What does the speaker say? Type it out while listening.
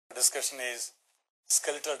discussion is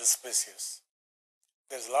skeletal dysplasias.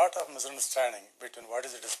 There is a lot of misunderstanding between what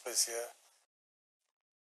is a dysplasia.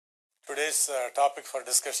 Today's topic for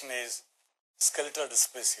discussion is skeletal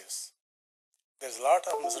dysplasias. There is a lot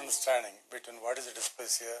of misunderstanding between what is a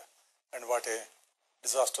dysplasia and what a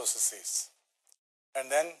dysostosis is.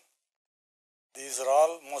 And then these are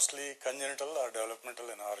all mostly congenital or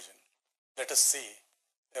developmental in origin. Let us see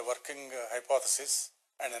a working hypothesis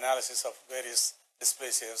and analysis of various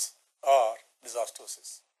dysplasias or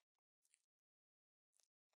dysostosis.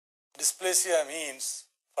 Dysplasia means,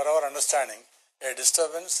 for our understanding, a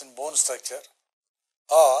disturbance in bone structure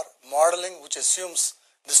or modeling which assumes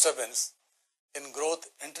disturbance in growth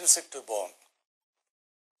intrinsic to bone.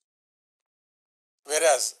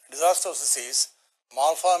 Whereas dysostosis is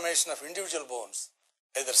malformation of individual bones,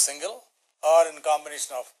 either single or in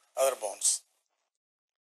combination of other bones.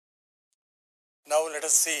 Now let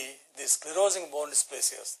us see the sclerosing bone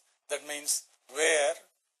dysplasias. That means where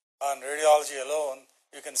on radiology alone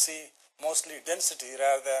you can see mostly density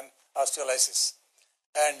rather than osteolysis.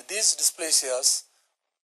 And these dysplasias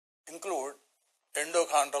include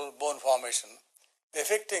endochondral bone formation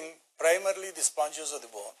affecting primarily the sponges of the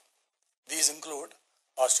bone. These include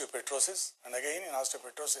osteopetrosis, and again in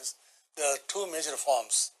osteopetrosis there are two major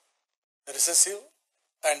forms, recessive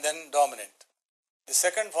and then dominant. The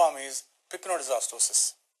second form is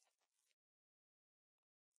pycnodysostosis.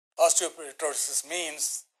 Osteopetrosis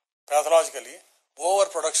means pathologically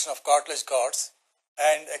overproduction of cartilage cords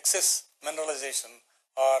and excess mineralization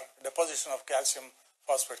or deposition of calcium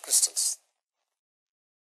phosphate crystals.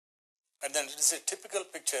 And then it is a typical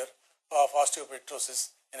picture of osteopetrosis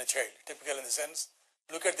in a child. Typical in the sense,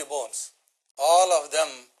 look at the bones. All of them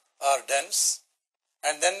are dense,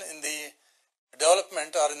 and then in the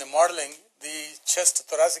development or in the modeling, the chest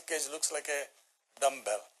thoracic cage looks like a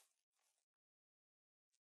dumbbell.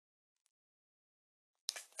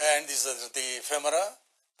 And these are the femora.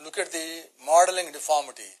 Look at the modeling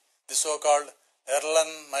deformity, the so-called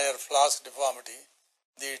Erlenmeyer-Flask deformity.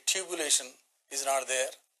 The tubulation is not there.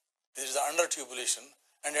 There is under tubulation,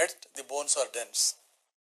 and yet the bones are dense.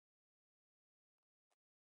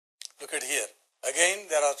 Look at here. Again,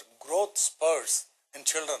 there are growth spurts in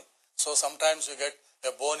children. So sometimes you get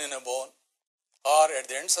a bone in a bone, or at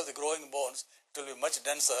the ends of the growing bones, it will be much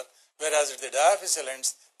denser, whereas at the diaphyseal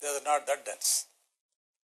ends, they are not that dense.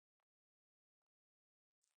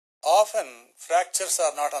 Often, fractures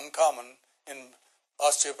are not uncommon in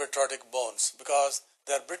osteopetrotic bones because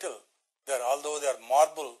they are brittle. Although they are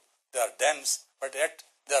marble, they are dense, but yet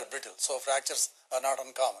they are brittle. So fractures are not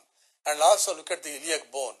uncommon. And also look at the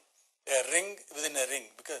iliac bone, a ring within a ring,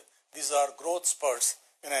 because these are growth spurts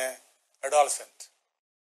in an adolescent.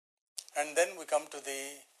 And then we come to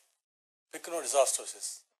the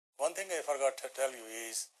pycnodysostosis. One thing I forgot to tell you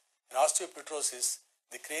is, in osteopetrosis,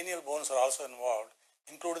 the cranial bones are also involved,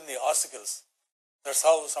 including the ossicles. That's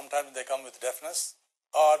how sometimes they come with deafness,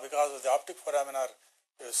 or because of the optic foramen are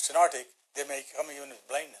stenotic, they may come even with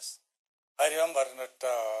blindness. I remember that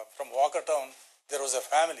from Walkertown, there was a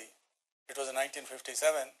family, it was in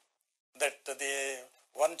 1957, that the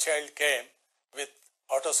one child came with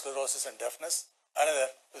otosclerosis and deafness, another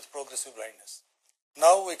with progressive blindness.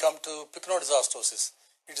 Now we come to pycnodysostosis.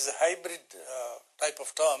 It is a hybrid type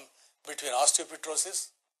of term between osteopetrosis,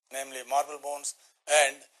 namely marble bones,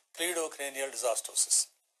 and cleidocranial dysostosis.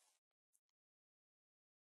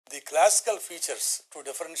 The classical features to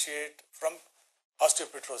differentiate from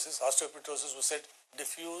osteopetrosis we said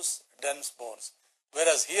diffuse dense bones,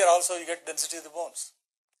 whereas here also you get density of the bones,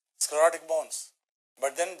 sclerotic bones.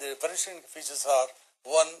 But then the differentiating features are,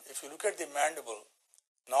 one, if you look at the mandible,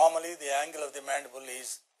 normally the angle of the mandible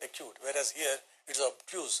is acute, whereas here it is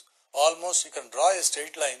obtuse. Almost you can draw a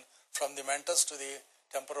straight line from the mentis to the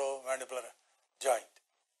temporomandibular joint.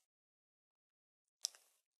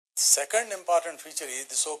 Second important feature is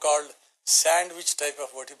the so-called sandwich type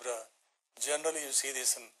of vertebra. Generally you see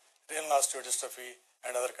this in renal osteodystrophy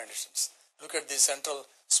and other conditions. Look at the central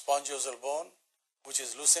spongiosal bone, which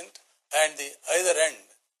is lucent, and the either end,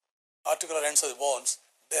 articular ends of the bones,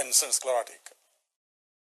 dense and sclerotic.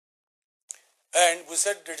 And we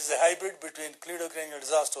said it is a hybrid between cleidocranial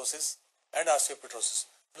dysostosis and osteopetrosis.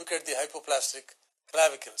 Look at the hypoplastic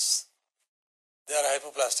clavicles. They are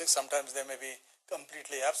hypoplastic, sometimes they may be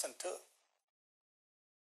completely absent too.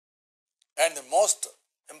 And the most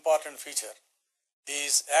important feature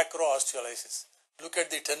is acroosteolysis. Look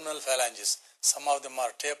at the terminal phalanges. Some of them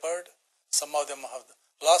are tapered, some of them have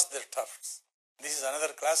lost their tufts. This is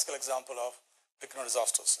another classical example of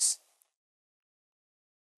pycnodysostosis.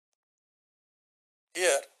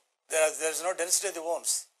 Here, there is no density of the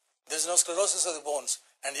bones. There is no sclerosis of the bones.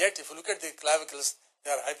 And yet, if you look at the clavicles,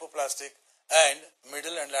 they are hypoplastic and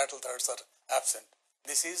middle and lateral thirds are absent.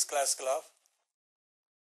 This is classical of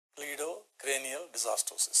cleidocranial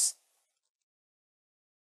dysostosis.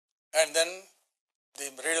 And then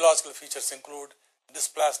the radiological features include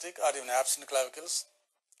dysplastic or even absent clavicles,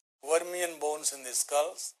 Vermean bones in the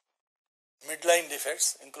skulls, midline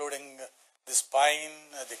defects including the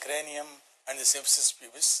spine, the cranium and the symphysis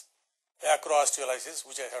pubis, acroosteolysis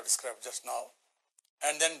which I have described just now,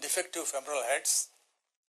 and then defective femoral heads,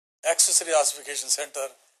 accessory ossification center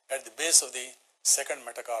at the base of the second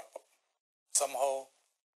metacarpal. Somehow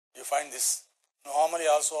you find this normally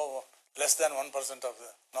also less than 1% of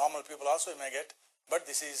the normal people also may get, but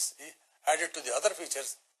this is added to the other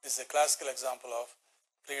features. This is a classical example of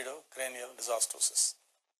cleidocranial dysostosis.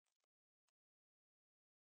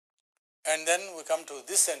 And then we come to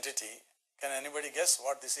this entity. Can anybody guess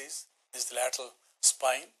what this is? This is the lateral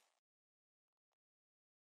spine.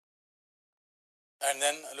 And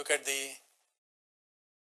then look at the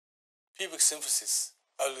pubic symphysis.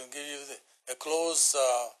 I will give you a close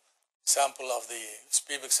sample of the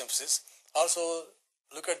pubic symphysis. Also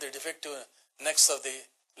look at the defective necks of the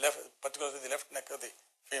left, particularly the left neck of the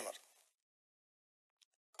femur.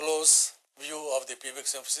 Close view of the pubic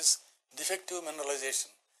symphysis. Defective mineralization.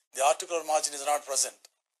 The articular margin is not present.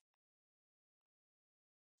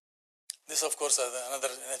 This of course another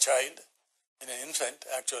in a child, in an infant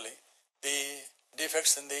actually, the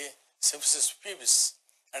defects in the symphysis pubis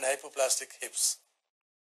and hypoplastic hips.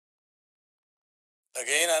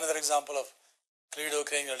 Again another example of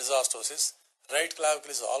cleidocranial dysostosis. Right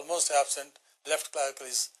clavicle is almost absent, left clavicle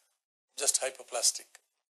is just hypoplastic.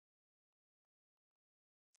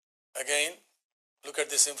 Again look at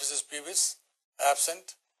the symphysis pubis,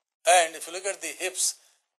 absent, and if you look at the hips,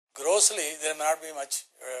 grossly there may not be much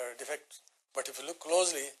defect, but if you look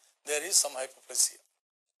closely there is some hypoplasia.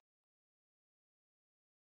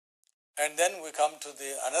 And then we come to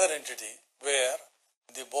the another entity where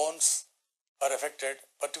the bones are affected,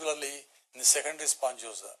 particularly in the secondary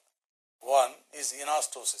spongiosa. One is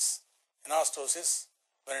anastosis. Anastosis,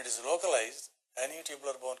 when it is localized, any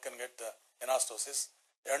tubular bone can get anastosis.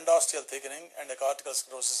 Endosteal thickening and a cortical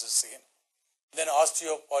sclerosis is seen. Then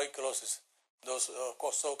osteopoikilosis, those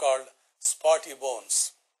so-called spotty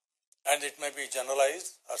bones, and it may be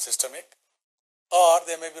generalized or systemic, or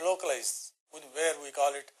they may be localized, where we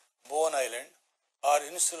call it bone island or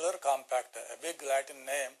insular compacta, a big Latin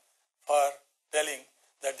name for telling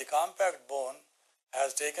that the compact bone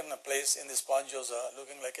has taken a place in the spongiosa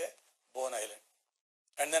looking like a bone island.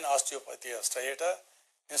 And then osteopathia striata.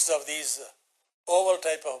 Instead of these oval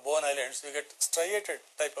type of bone islands, we get striated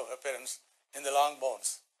type of appearance in the long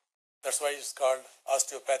bones. That's why it's called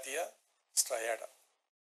osteopathia striata.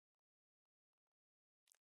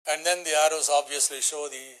 And then the arrows obviously show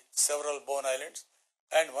the several bone islands.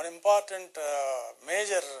 And one important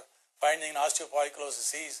major finding in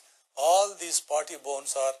osteopoikilosis is all these spotty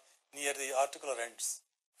bones are near the articular ends.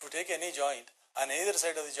 If you take any joint, on either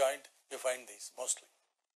side of the joint, you find these mostly.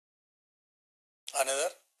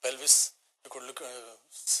 Another pelvis, you could look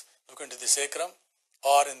into the sacrum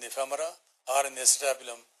or in the femora or in the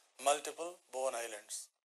acetabulum, multiple bone islands.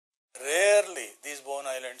 Rarely these bone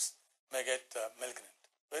islands may get malignant.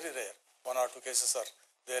 Very rare. 1 or 2 cases are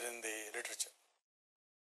there in the literature.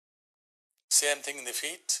 Same thing in the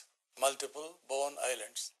feet, multiple bone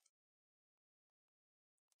islands.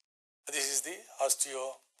 This is the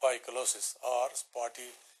osteopoikilosis or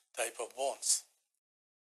spotty type of bones.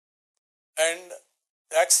 And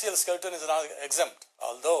the axial skeleton is not exempt,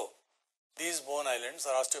 although these bone islands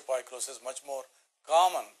or osteopoikilosis much more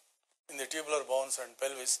common in the tubular bones and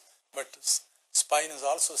pelvis, but spine is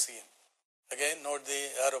also seen. Again, note the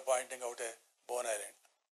arrow pointing out a bone island.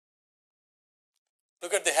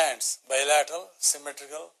 Look at the hands, bilateral,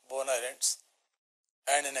 symmetrical bone islands.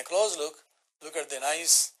 And in a close look, look at the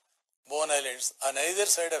nice bone islands on either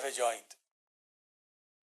side of a joint.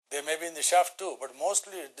 They may be in the shaft too, but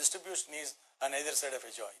mostly distribution is on either side of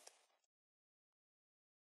a joint.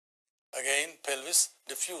 Again, pelvis,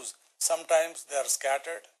 diffuse. Sometimes they are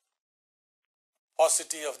scattered.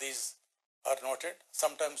 Paucity of these are noted.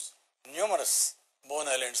 Sometimes numerous bone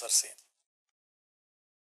islands are seen.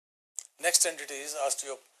 Next entity is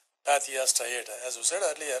osteopathia striata. As we said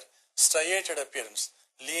earlier, striated appearance,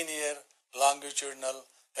 linear, longitudinal,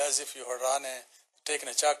 as if you had taken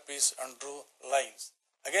a chalk piece and drew lines.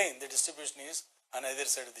 Again, the distribution is on either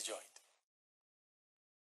side of the joint.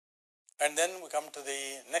 And then we come to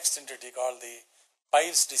the next entity called the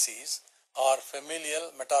Piles disease or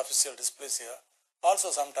familial metaphyseal dysplasia.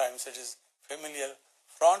 Also sometimes it is familial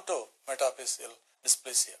frontometaphyseal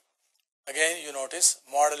dysplasia. Again, you notice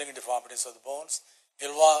modeling deformities of the bones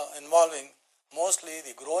involving mostly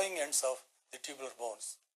the growing ends of the tubular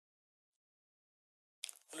bones.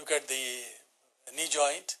 Look at the knee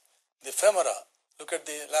joint, the femora. Look at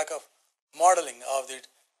the lack of modeling of the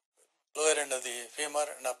lower end of the femur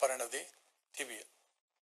and upper end of the tibia.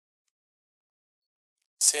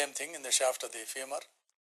 Same thing in the shaft of the femur.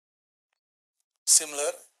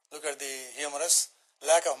 Similar, look at the humerus,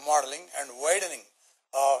 lack of modeling and widening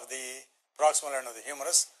of the proximal end of the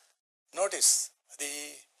humerus. Notice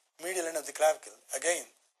the medial end of the clavicle, again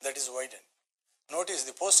that is widened. Notice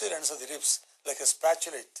the posterior ends of the ribs like a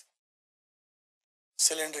spatulate,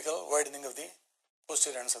 cylindrical widening of the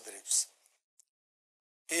posterior ends of the ribs.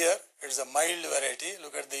 Here it is a mild variety.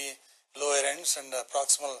 Look at the lower ends and the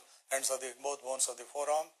proximal ends of the both bones of the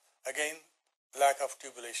forearm. Again, lack of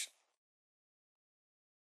tubulation.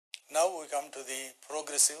 Now we come to the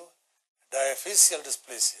progressive diaphyseal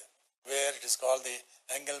dysplasia, where it is called the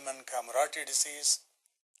Engelmann-Camurati disease.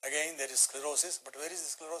 Again, there is sclerosis, but where is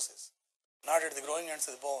the sclerosis? Not at the growing ends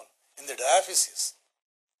of the bone, in the diaphysis.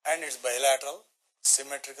 And it's bilateral,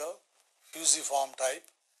 symmetrical, fusiform type,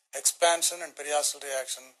 expansion and periosteal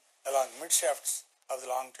reaction along midshafts of the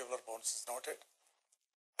long tubular bones is noted.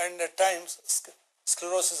 And at times,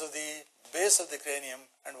 sclerosis of the base of the cranium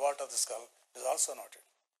and vault of the skull is also noted.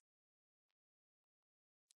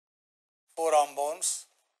 Forearm bones,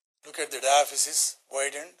 look at the diaphysis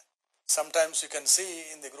widened. Sometimes you can see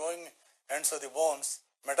in the growing ends of the bones,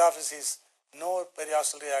 metaphysis, no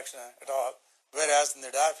periosteal reaction at all, whereas in the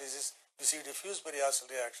diaphysis, you see diffuse periosteal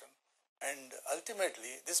reaction, and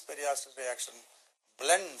ultimately this periosteal reaction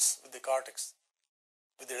blends with the cortex,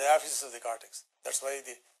 with the diaphysis of the cortex. That's why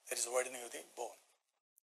there is widening of the bone.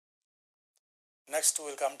 Next, we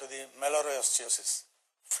will come to the malorostiosis,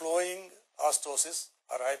 flowing osteosis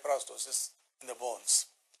or hyperostosis in the bones.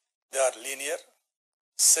 They are linear,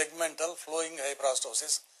 segmental flowing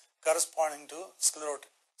hyperostosis corresponding to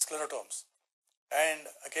sclerotomes. And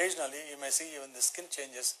occasionally you may see even the skin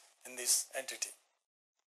changes in this entity.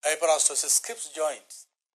 Hyperostosis skips joints.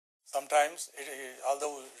 Sometimes,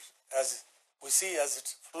 although as we see as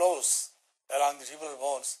it flows along the tubular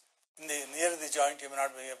bones, near the joint you may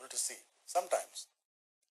not be able to see sometimes.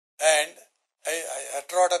 And a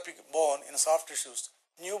heterotopic bone in soft tissues,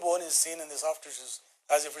 new bone is seen in the soft tissues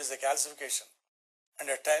as if it is a calcification. And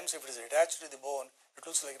at times, if it is attached to the bone, it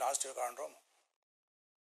looks like an osteochondroma.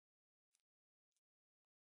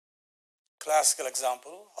 Classical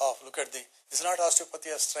example of, look at it's not osteopathy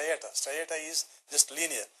of striata. Striata is just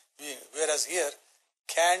linear, whereas here,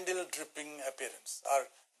 candle dripping appearance or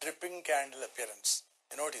dripping candle appearance.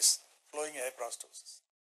 You notice flowing hyperostosis.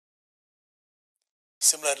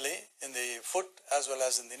 Similarly, in the foot as well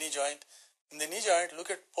as in the knee joint, look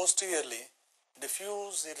at posteriorly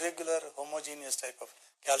diffuse, irregular, homogeneous type of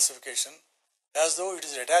calcification as though it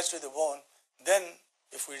is attached to the bone. Then,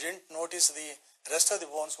 if we didn't notice the rest of the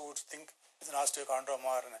bones, we would think it's an osteochondroma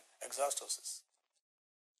or an exostosis.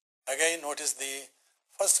 Again, notice the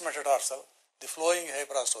first metatarsal, the flowing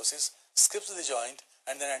hyperostosis, skips the joint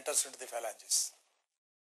and then enters into the phalanges.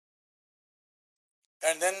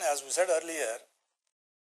 And then, as we said earlier,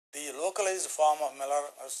 the localized form of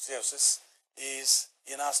malorostiosis is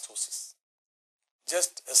anastosis,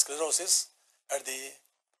 just a sclerosis at the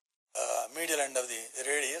medial end of the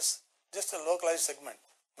radius, just a localized segment,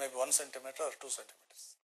 maybe 1 centimeter or 2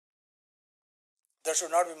 centimeters. That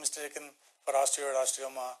should not be mistaken for osteoid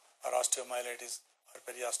osteoma or osteomyelitis or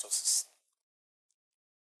periostosis.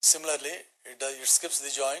 Similarly, it skips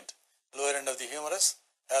the joint, lower end of the humerus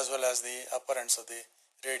as well as the upper ends of the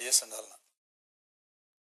radius and ulna.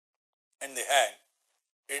 And the hand,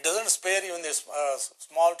 it doesn't spare even the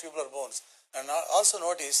small tubular bones. And also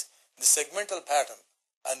notice the segmental pattern.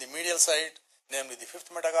 On the medial side, namely the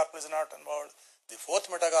 5th metacarpal is not involved, the 4th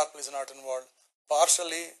metacarpal is not involved,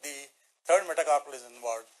 partially the 3rd metacarpal is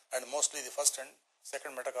involved, and mostly the 1st and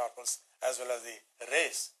 2nd metacarpals as well as the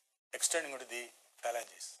rays extending to the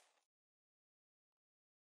phalanges.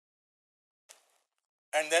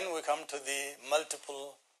 And then we come to the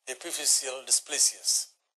multiple epiphyseal dysplasias.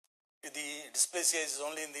 The dysplasia is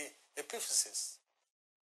only in the epiphysis.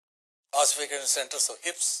 Ossification centers of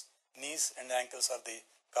hips, knees and ankles are the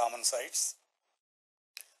common sites.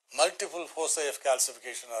 Multiple foci of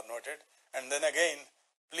calcification are noted, and then again,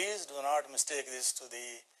 please do not mistake this to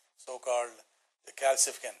the so-called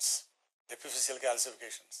calcificants, epiphyseal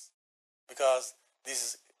calcifications, because this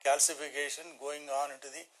is calcification going on into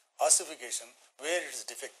the ossification where it is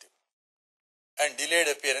defective. And delayed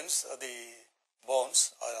appearance of the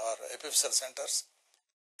bones or epiphyseal centers.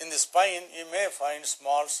 In the spine, you may find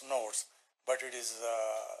small nodes but it is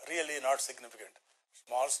really not significant.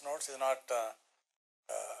 Small nodes is not a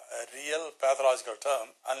real pathological term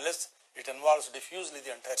unless it involves diffusely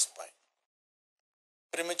the entire spine.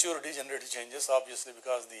 Premature degenerative changes, obviously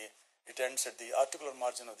because it ends at the articular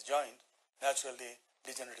margin of the joint, naturally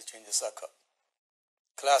degenerative changes occur.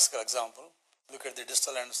 Classical example, look at the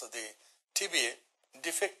distal ends of the tibia,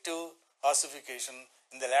 defective ossification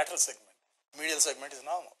in the lateral segment. Medial segment is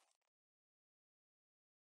normal.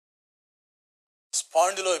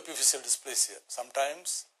 Spondyloepiphyseal dysplasia.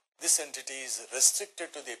 Sometimes this entity is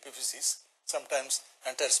restricted to the epiphysis. Sometimes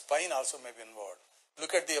entire spine also may be involved.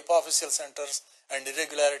 Look at the apophyseal centers and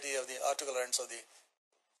irregularity of the articular ends of the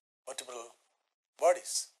vertebral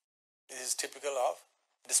bodies. This is typical of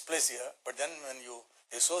dysplasia, but then when you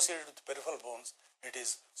associate it with peripheral bones, it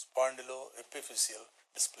is spondyloepiphyseal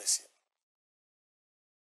dysplasia.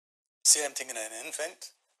 Same thing in an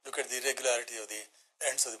infant. Look at the irregularity of the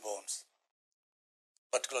ends of the bones,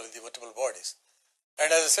 particularly the vertebral bodies.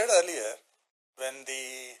 And as I said earlier, when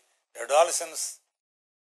the adolescence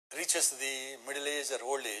reaches the middle age or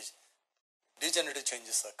old age, degenerative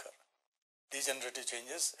changes occur. Degenerative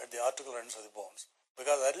changes at the articular ends of the bones.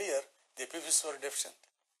 Because earlier, the epiphyses were deficient.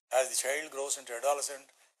 As the child grows into adolescent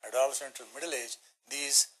to middle age,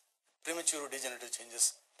 these premature degenerative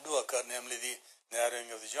changes do occur, namely the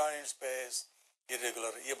narrowing of the joint space,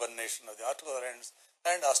 irregular eburnation of the articular ends,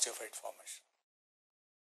 and osteophyte formation.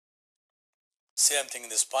 Same thing in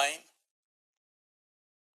the spine.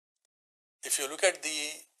 If you look at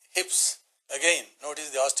the hips, again, notice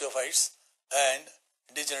the osteophytes and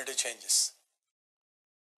degenerative changes.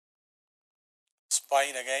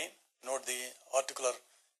 Spine again, note the articular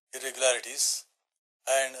irregularities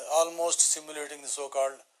and almost simulating the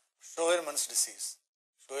so-called Scheuermann's disease.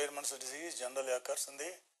 Scheuermann's disease generally occurs in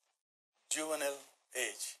the juvenile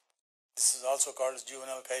age. This is also called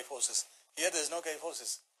juvenile kyphosis. Here there is no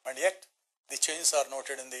kyphosis, and yet the changes are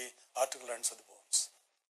noted in the articular ends of the bones.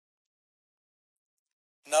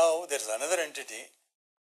 Now there is another entity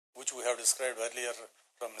which we have described earlier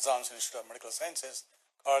from Nizam's Institute of Medical Sciences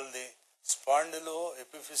called the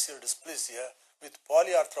spondyloepiphyseal dysplasia with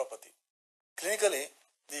polyarthropathy. Clinically,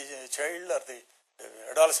 the child or the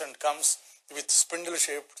adolescent comes with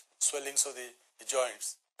spindle-shaped swellings of the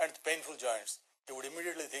joints and painful joints. You would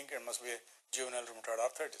immediately think it must be a juvenile rheumatoid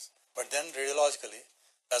arthritis. But then radiologically,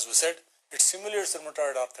 as we said, it simulates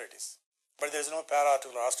rheumatoid arthritis. But there is no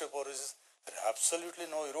para-articular osteoporosis. There are absolutely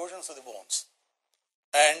no erosions of the bones.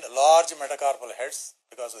 And large metacarpal heads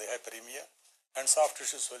because of the hyperemia and soft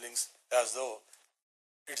tissue swellings as though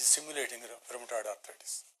it is simulating rheumatoid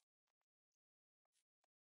arthritis.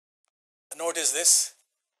 Notice this,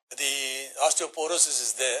 the osteoporosis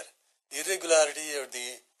is there, irregularity of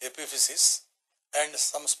the epiphysis and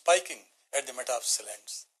some spiking at the metaphyseal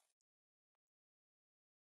ends.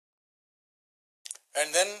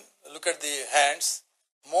 And then look at the hands,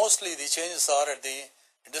 mostly the changes are at the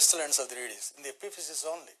distal ends of the radius, in the epiphysis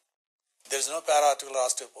only. There is no para-articular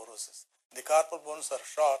osteoporosis. The carpal bones are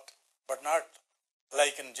short, but not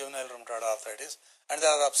like in juvenile rheumatoid arthritis, and there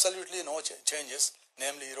are absolutely no changes,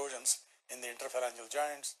 namely erosions in the interphalangeal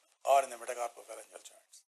joints or in the metacarpophalangeal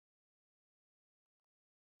joints.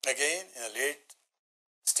 Again, in a late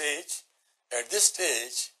stage, at this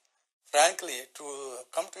stage, frankly, to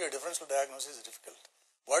come to a differential diagnosis is difficult.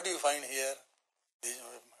 What do you find here? The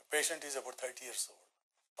patient is about 30 years old.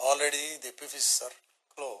 Already the epiphyses are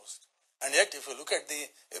closed. And yet, if you look at the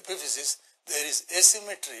epiphysis, there is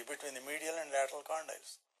asymmetry between the medial and lateral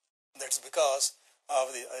condyles. That's because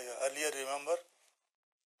of the, earlier remember,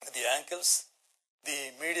 the ankles,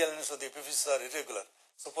 the medial ends of the epiphysis are irregular.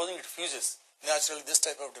 Supposing it fuses, naturally this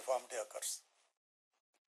type of deformity occurs.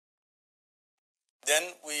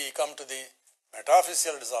 Then we come to the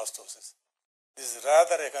metaphyseal dysostosis. This is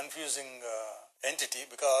rather a confusing entity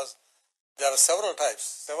because there are several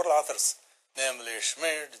types, several authors, namely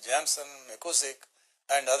Schmidt, Janssen, McCusick,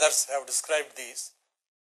 and others have described these.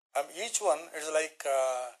 Each one is like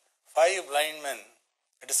 5 blind men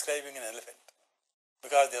describing an elephant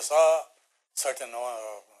because they saw certain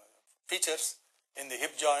features in the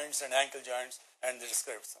hip joints and ankle joints and they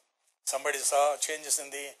described them. Somebody saw changes in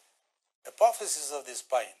the apophysis of the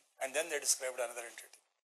spine and then they described another entity.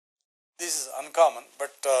 This is uncommon,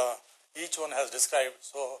 but each one has described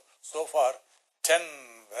so far 10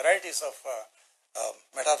 varieties of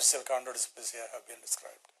metaphyseal chondrodysplasia have been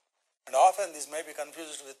described. And often these may be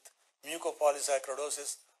confused with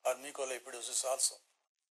mucopolysaccharidosis or mucolipidosis also.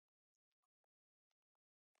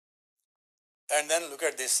 And then look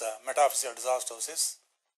at this metaphyseal dysostosis,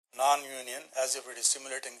 non-union, as if it is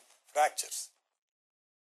simulating fractures.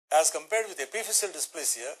 As compared with epiphyseal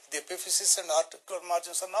dysplasia, the epiphysis and articular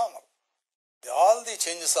margins are normal. All the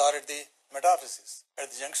changes are at the metaphysis,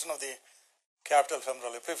 at the junction of the capital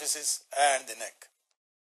femoral epiphysis and the neck.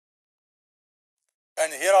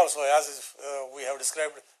 And here also, as we have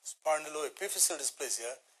described spondyloepiphyseal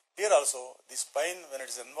dysplasia, here also the spine, when it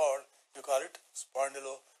is involved, you call it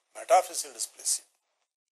spondylometaphyseal dysplasia.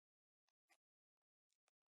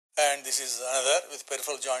 And this is another with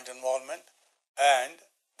peripheral joint involvement and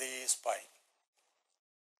the spine.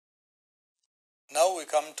 Now we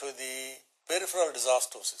come to the peripheral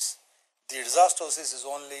dysostosis. The dysostosis is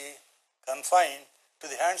only confined to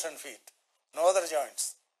the hands and feet, no other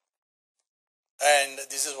joints. And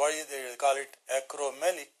this is why they call it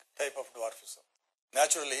acromelic type of dwarfism.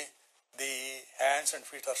 Naturally, the hands and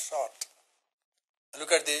feet are short.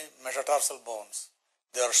 Look at the metatarsal bones.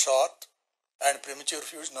 They are short and premature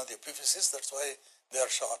fusion of the epiphysis, that's why they are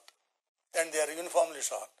short. And they are uniformly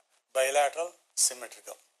short, bilateral,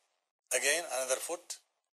 symmetrical. Again, another foot.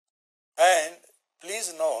 And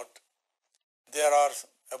please note, there are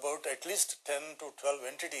about at least 10 to 12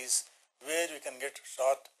 entities where you can get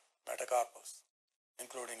short metacarpals,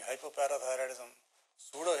 including hypoparathyroidism,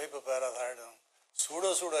 pseudohypoparathyroidism,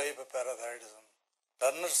 pseudo-pseudohypoparathyroidism,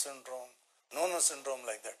 Turner syndrome, Noonan syndrome,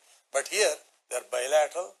 like that. But here, they are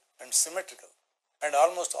bilateral and symmetrical, and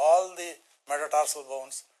almost all the metatarsal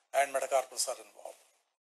bones and metacarpals are involved.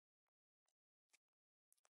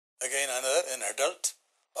 Again, another, in adult,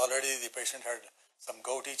 already the patient had some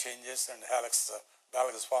gouty changes and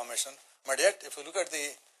valgus formation, but yet if you look at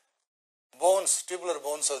the bones, tubular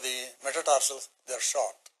bones of the metatarsals, they are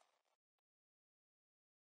short.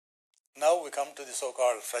 Now we come to the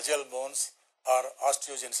so-called fragile bones or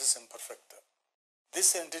osteogenesis imperfecta.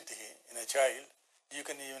 This entity in a child, you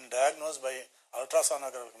can even diagnose by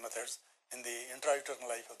ultrasonographic methods in the intrauterine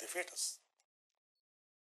life of the fetus.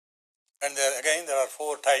 And there are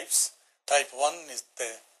 4 types. Type 1 is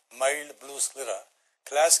the mild blue sclera.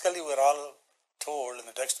 Classically, we are all told in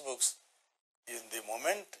the textbooks, in the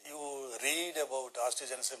moment you read about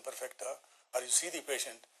osteogenesis imperfecta or you see the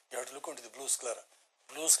patient, you have to look into the blue sclera.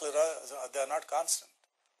 Blue sclera, they are not constant.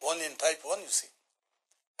 Only in type 1 you see.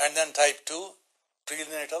 And then type 2,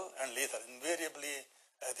 prenatal and lethal. Invariably,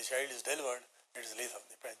 as the child is delivered, it is lethal.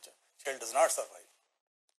 The child does not survive.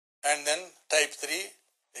 And then type 3,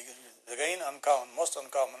 again uncommon, most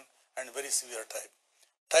uncommon and very severe type.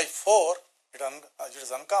 Type 4, it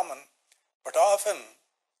is uncommon, but often,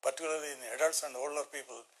 particularly in adults and older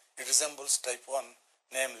people, it resembles type 1,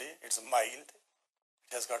 namely, it's mild,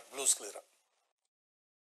 it has got blue sclera.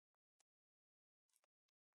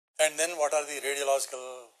 And then what are the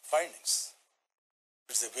radiological findings?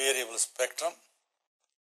 It's a variable spectrum.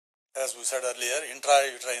 As we said earlier,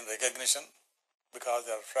 intrauterine recognition, because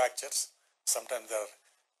there are fractures, sometimes there are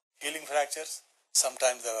healing fractures,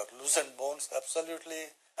 sometimes there are loosened bones,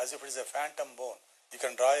 absolutely as if it is a phantom bone. You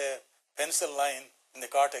can draw a pencil line in the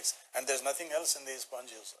cortex and there is nothing else in the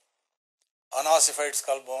spongiosa. Unossified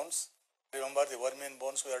skull bones, remember the vermian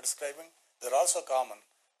bones we are describing, they are also common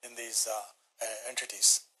in these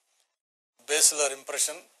entities. Basilar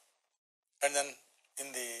impression, and then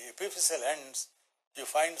in the epiphyseal ends, you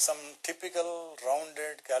find some typical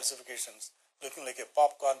rounded calcifications looking like a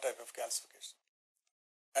popcorn type of calcification.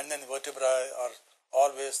 And then the vertebrae are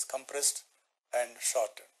always compressed and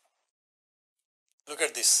shortened. Look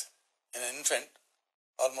at this. In an infant,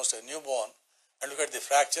 almost a newborn, and look at the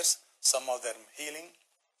fractures. Some of them healing,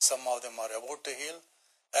 some of them are about to heal.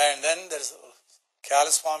 And then there is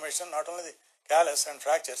callus formation, not only the callus and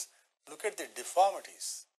fractures, look at the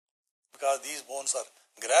deformities. Because these bones are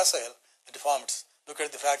gracile, the deformities. Look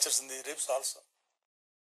at the fractures in the ribs also.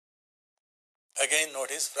 Again,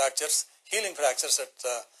 notice fractures, healing fractures at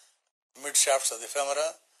mid shafts of the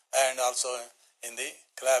femora and also in the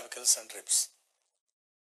clavicles and ribs.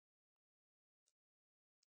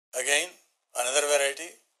 Again, another variety,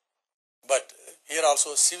 but here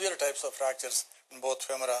also severe types of fractures in both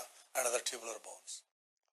femora and other tubular bones.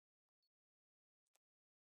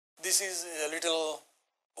 This is a little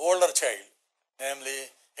older child,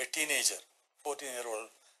 namely a teenager, 14-year-old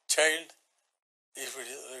child.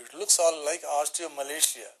 It looks all like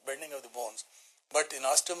osteomalacia, bending of the bones. But in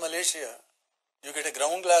osteomalacia, you get a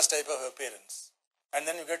ground glass type of appearance. And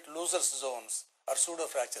then you get looser zones or pseudo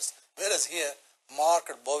fractures. Whereas here,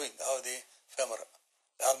 marked bowing of the femora.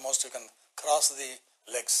 Almost you can cross the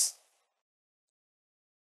legs.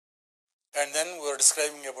 And then we are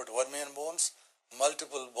describing about vermian bones,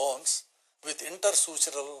 multiple bones with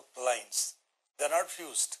intersutural lines. They are not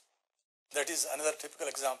fused. That is another typical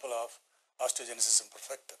example of osteogenesis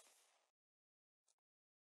imperfecta.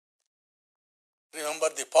 Remember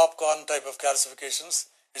the popcorn type of calcifications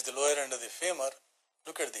is the lower end of the femur.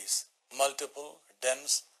 Look at these, multiple,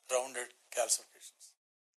 dense, rounded calcifications.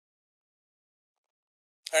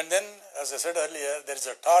 And then, as I said earlier, there is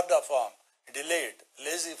a tarda form, delayed,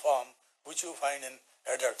 lazy form, which you find in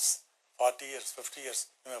adults. 40 years, 50 years,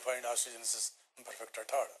 you may find osteogenesis imperfecta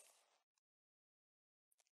tarda.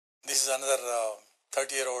 This is another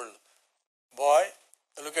 30-year-old boy.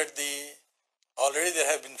 Look at already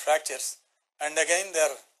there have been fractures, and again there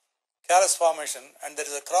are callus formation, and there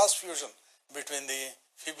is a cross fusion between the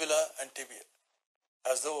fibula and tibia,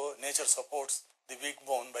 as though nature supports the weak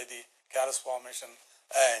bone by the callus formation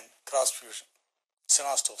and cross fusion,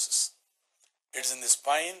 synostosis. It is in the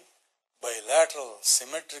spine, bilateral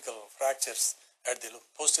symmetrical fractures at the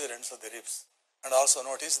posterior ends of the ribs, and also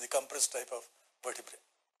notice the compressed type of vertebrae.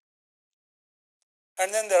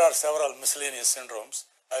 And then there are several miscellaneous syndromes.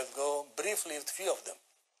 I will go briefly with few of them.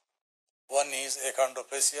 One is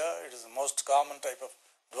achondroplasia. It is the most common type of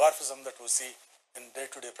dwarfism that we see in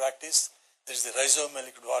day-to-day practice. There is the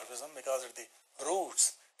rhizomelic dwarfism because at the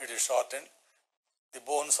roots it is shortened. The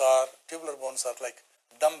tubular bones are like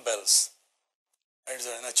dumbbells. And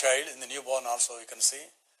in a child, in the newborn also you can see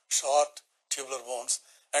short tubular bones.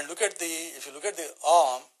 And if you look at the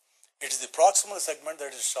arm, it is the proximal segment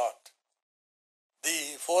that is short.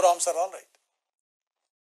 The forearms are all right.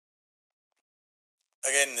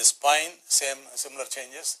 Again, in the spine, similar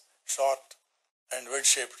changes, short and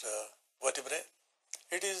wedge-shaped vertebrae.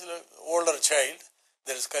 It is an older child.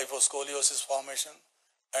 There is kyphoscoliosis formation,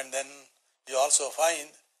 and then you also find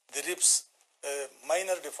the ribs,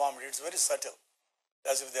 minor deformity. It's very subtle,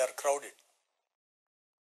 as if they are crowded.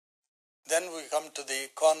 Then we come to the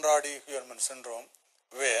Conradi-Huerman syndrome,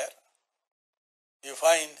 where you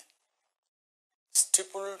find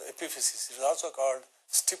stippled epiphysis. It is also called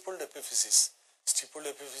stippled epiphysis. Stippled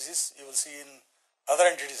epiphysis you will see in other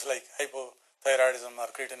entities like hypothyroidism or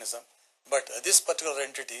cretinism, but this particular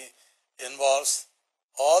entity involves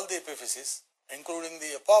all the epiphysis, including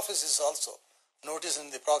the apophysis also. Notice in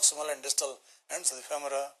the proximal and distal ends of the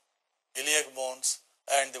femora, iliac bones,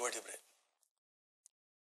 and the vertebrae.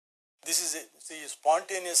 This is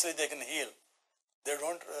spontaneously they can heal. They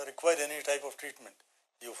don't require any type of treatment.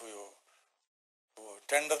 If you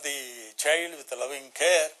tend of the child with a loving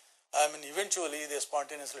care, eventually they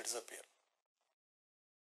spontaneously disappear.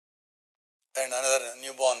 And another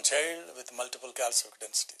newborn child with multiple calcific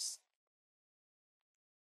densities.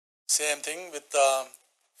 Same thing with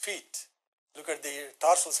feet. Look at the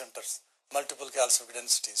tarsal centers, multiple calcific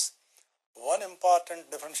densities. One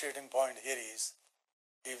important differentiating point here is,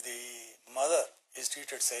 if the mother is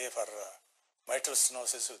treated, say, for mitral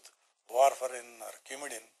stenosis with warfarin or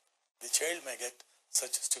coumadin, the child may get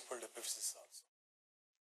such stippled epiphysis also.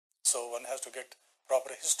 So one has to get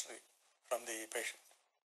proper history from the patient.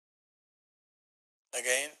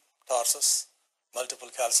 Again, tarsus, multiple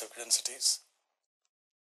calcific densities.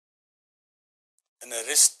 In the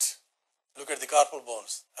wrist, look at the carpal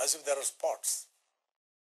bones, as if there are spots.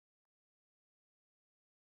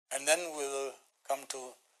 And then we will come to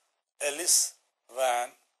Ellis Van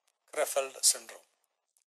Creveld syndrome.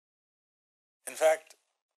 In fact,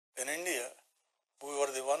 in India, we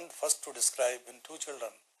were the first to describe in 2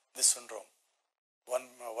 children this syndrome.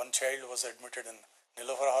 One child was admitted in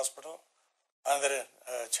Nilofer Hospital. Another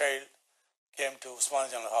child came to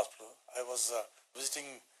Osmania General Hospital. I was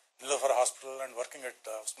visiting Nilofer Hospital and working at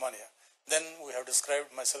Osmania. Then we have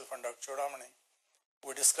described, myself and Dr. Chodamani,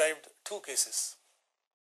 we described 2 cases.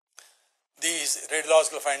 These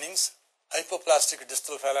radiological findings: hypoplastic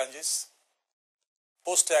distal phalanges,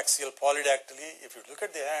 postaxial polydactyly. If you look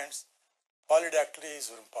at the hands, polydactyly is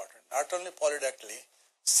very important. Not only polydactyly,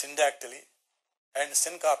 syndactyly and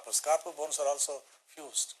syncarpus. Carpal bones are also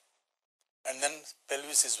fused. And then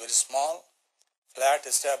pelvis is very small, flat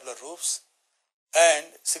acetabular roofs, and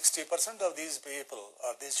 60% of these people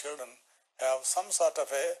or these children have some sort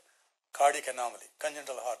of a cardiac anomaly,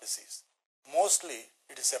 congenital heart disease. Mostly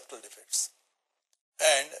it is septal defects,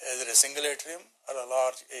 and either a single atrium or a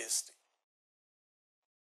large AST.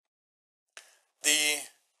 This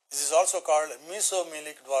is also called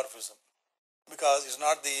mesomelic dwarfism, because it's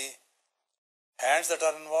not the hands that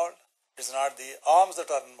are involved, it's not the arms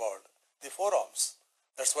that are involved, the forearms.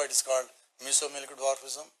 That's why it is called mesomelic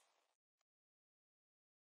dwarfism.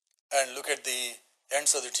 And look at the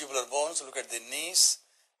ends of the tubular bones, look at the knees.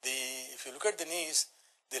 If you look at the knees,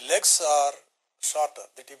 the legs are shorter,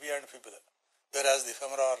 the tibia and fibula, whereas the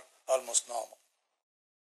femora are almost normal.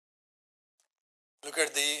 Look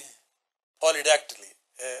at the polydactyly,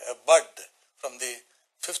 a bud from the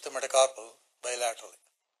 5th metacarpal bilaterally,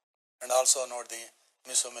 and also note the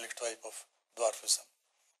mesomelic type of dwarfism.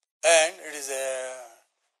 And it is a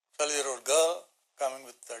 12-year-old girl coming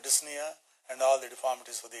with dyspnea and all the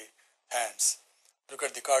deformities of the hands. Look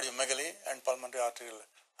at the cardiomegaly and pulmonary arterial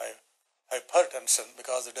hypertension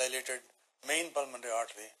because the dilated main pulmonary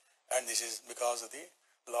artery, and this is because of the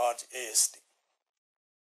large ASD.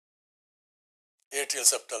 Atrial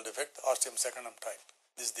septal defect, ostium secundum type.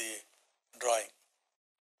 This is the drawing.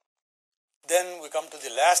 Then we come to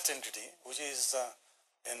the last entity, which is,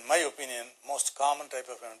 in my opinion, most common type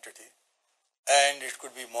of entity, and it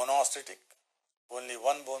could be monostotic, only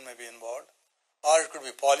one bone may be involved, or it could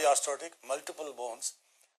be polyostotic, multiple bones.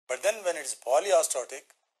 But then when it is polyostotic,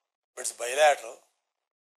 it is bilateral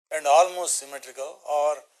and almost symmetrical,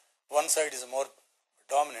 or one side is more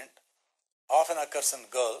dominant, often occurs in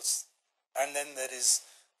girls, and then there is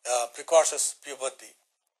precocious puberty.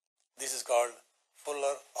 This is called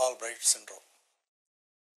Fuller-Albright syndrome.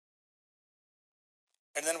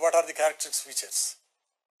 And then what are the characteristic features?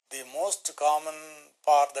 The most common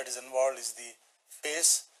part that is involved is the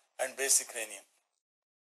face and basic cranium.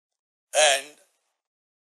 And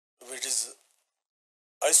if it is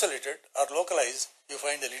isolated or localized, you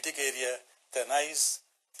find the lytic area, the nice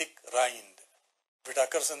thick rind. If it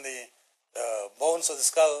occurs in the bones of the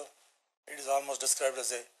skull, it is almost described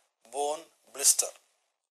as a bone blister.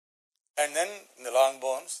 And then in the long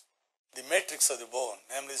bones, the matrix of the bone,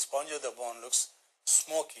 namely the sponge of the bone, looks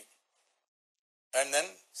smoky. And then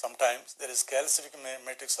sometimes there is calcific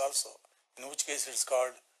matrix also, in which case it is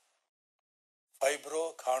called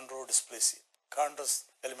fibrochondrodysplasia. Chondrous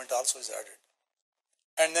element also is added.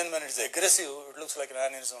 And then when it is aggressive, it looks like an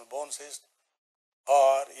aneurysmal bone cyst,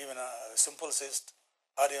 or even a simple cyst,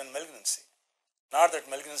 or even malignancy. Not that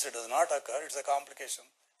malignancy does not occur, it's a complication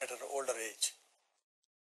at an older age.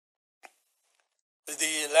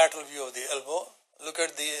 The lateral view of the elbow, look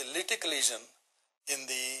at the lytic lesion in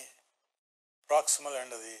the proximal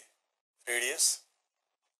end of the radius.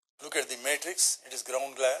 Look at the matrix, it is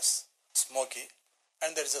ground glass, smoky,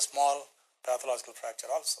 and there is a small pathological fracture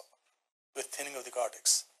also with thinning of the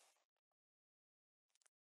cortex.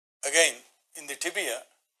 Again, in the tibia,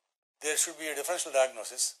 there should be a differential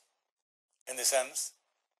diagnosis in the sense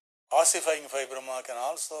ossifying fibroma can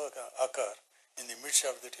also occur in the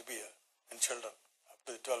midshaft of the tibia in children up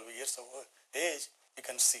to 12 years of age, you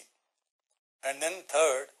can see. And then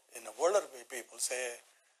third, in older people, say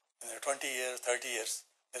in 20 years, 30 years,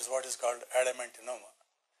 there is what is called adamantinoma.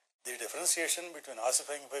 The differentiation between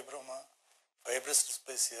ossifying fibroma, fibrous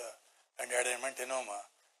dysplasia, and adamantinoma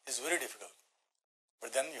is very difficult.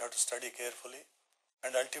 But then you have to study carefully,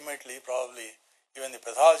 and ultimately probably even the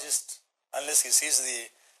pathologist, unless he sees the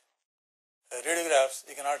radiographs,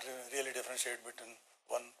 he cannot really differentiate between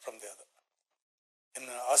one from the other. In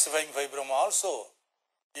ossifying fibroma also,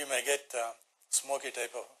 you may get smoky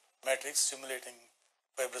type of matrix simulating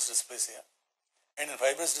fibrous dysplasia. And in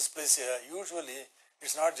fibrous dysplasia, usually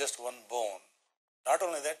it's not just one bone. Not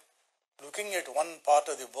only that, looking at one part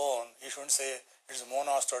of the bone, you shouldn't say it is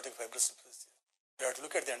monostotic fibrous dysplasia. You have to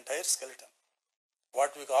look at the entire skeleton.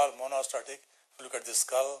 What we call monostotic, if you look at the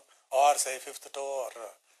skull, or say fifth toe or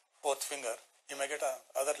fourth finger, you may get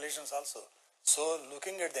other lesions also. So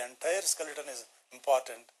looking at the entire skeleton is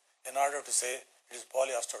important in order to say it is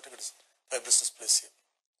polyostotic, it is fibrous dysplasia.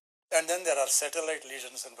 And then there are satellite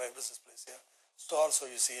lesions in fibrous dysplasia. So also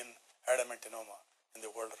you see in adamantinoma in the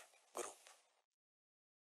older group.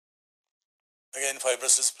 Again,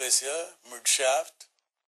 fibrous dysplasia, midshaft,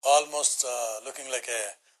 almost looking like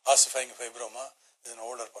a ossifying fibroma is an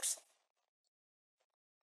older person.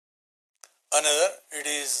 Another, it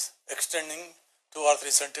is extending 2 or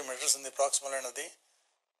 3 centimeters in the proximal end of the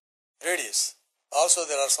radius. Also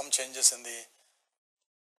there are some changes in the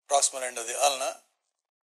proximal end of the ulna.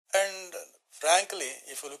 And frankly,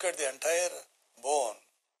 if you look at the entire bone,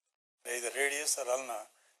 either radius or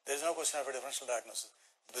ulna, there is no question of a differential diagnosis.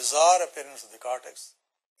 Bizarre appearance of the cortex,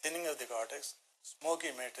 thinning of the cortex,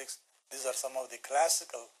 smoky matrix, these are some of the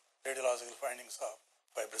classical radiological findings of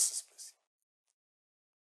fibrous dysplasia.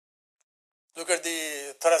 Look at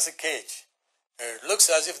the thoracic cage. It looks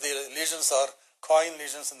as if the lesions are coin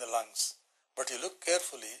lesions in the lungs. But you look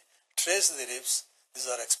carefully, trace the ribs, these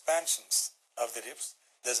are expansions of the ribs.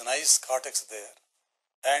 There's a nice cortex there.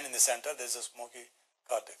 And in the center, there's a smoky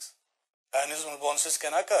cortex. Aneurysmal bone cysts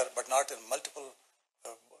can occur, but not in multiple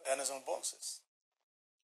aneurysmal bone cysts.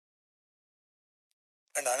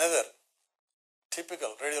 And another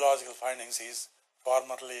typical radiological findings is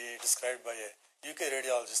formerly described by a UK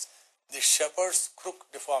radiologist, the shepherd's crook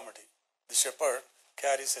deformity. The shepherd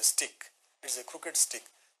carries a stick. It's a crooked stick.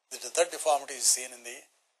 That deformity is seen in the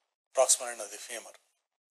proximal end of the femur.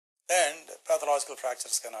 And pathological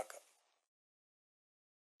fractures can occur.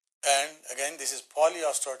 And again, this is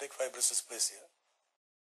polyosteotic fibrous dysplasia.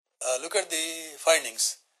 Look at the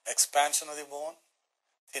findings. Expansion of the bone,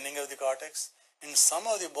 thinning of the cortex. In some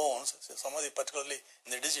of the bones, particularly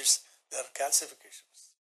in the digits, there are calcifications.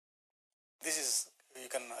 This is, you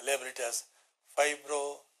can label it as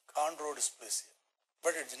fibrochondrodysplasia,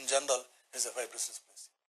 but in general, it is a fibrous dysplasia.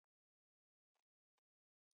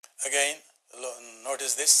 Again,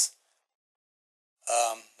 notice this.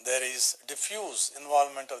 There is diffuse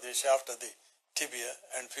involvement of the shaft of the tibia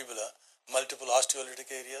and fibula, multiple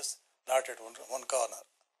osteolytic areas, not at one corner.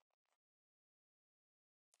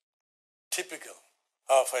 Typical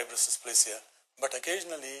of fibrous dysplasia, but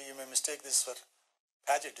occasionally you may mistake this for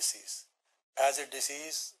Paget disease. Paget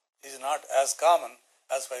disease is not as common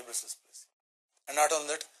as fibrous dysplasia. And not only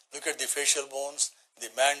that, look at the facial bones, the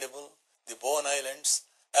mandible, the bone islands,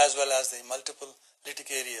 as well as the multiple lytic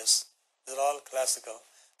areas. They're all classical.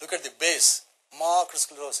 Look at the base, marked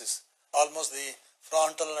sclerosis. Almost the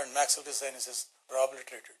frontal and maxillary sinuses are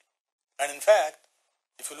obliterated. And in fact,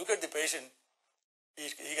 if you look at the patient,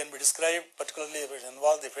 he can be described, particularly if it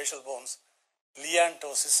involves the facial bones,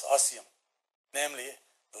 liantosis osseum, namely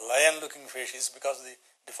lion-looking faces because of the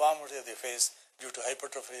deformity of the face due to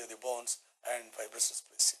hypertrophy of the bones and fibrous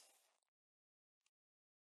dysplasia.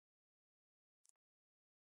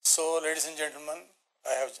 So, ladies and gentlemen,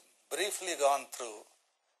 I have briefly gone through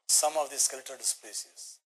some of the skeletal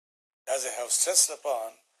dysplasias. As I have stressed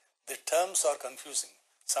upon, the terms are confusing,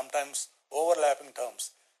 sometimes overlapping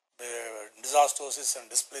terms. Dysostosis and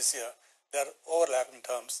dysplasia, they are overlapping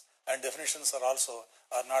terms, and definitions are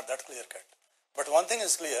not that clear cut. But one thing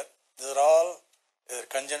is clear, these are all either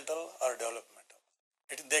congenital or developmental.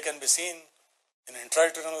 They can be seen in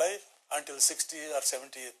intrauterine life until 60th or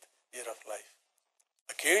 70th year of life.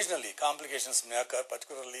 Occasionally, complications may occur,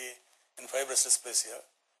 particularly in fibrous dysplasia,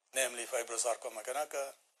 namely fibrosarcoma can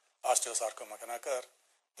occur, osteosarcoma can occur,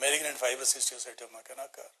 malignant fibrous histiocytoma can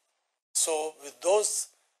occur. So, with those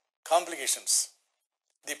complications,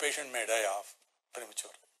 the patient may die off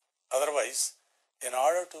prematurely. Otherwise, in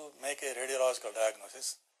order to make a radiological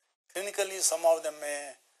diagnosis, clinically some of them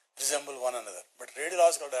may resemble one another, but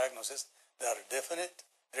radiological diagnosis, there are definite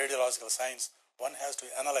radiological signs one has to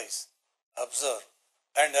analyze, observe,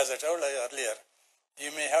 and as I told you earlier,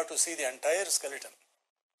 you may have to see the entire skeleton,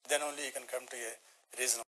 then only you can come to a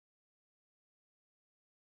reasonable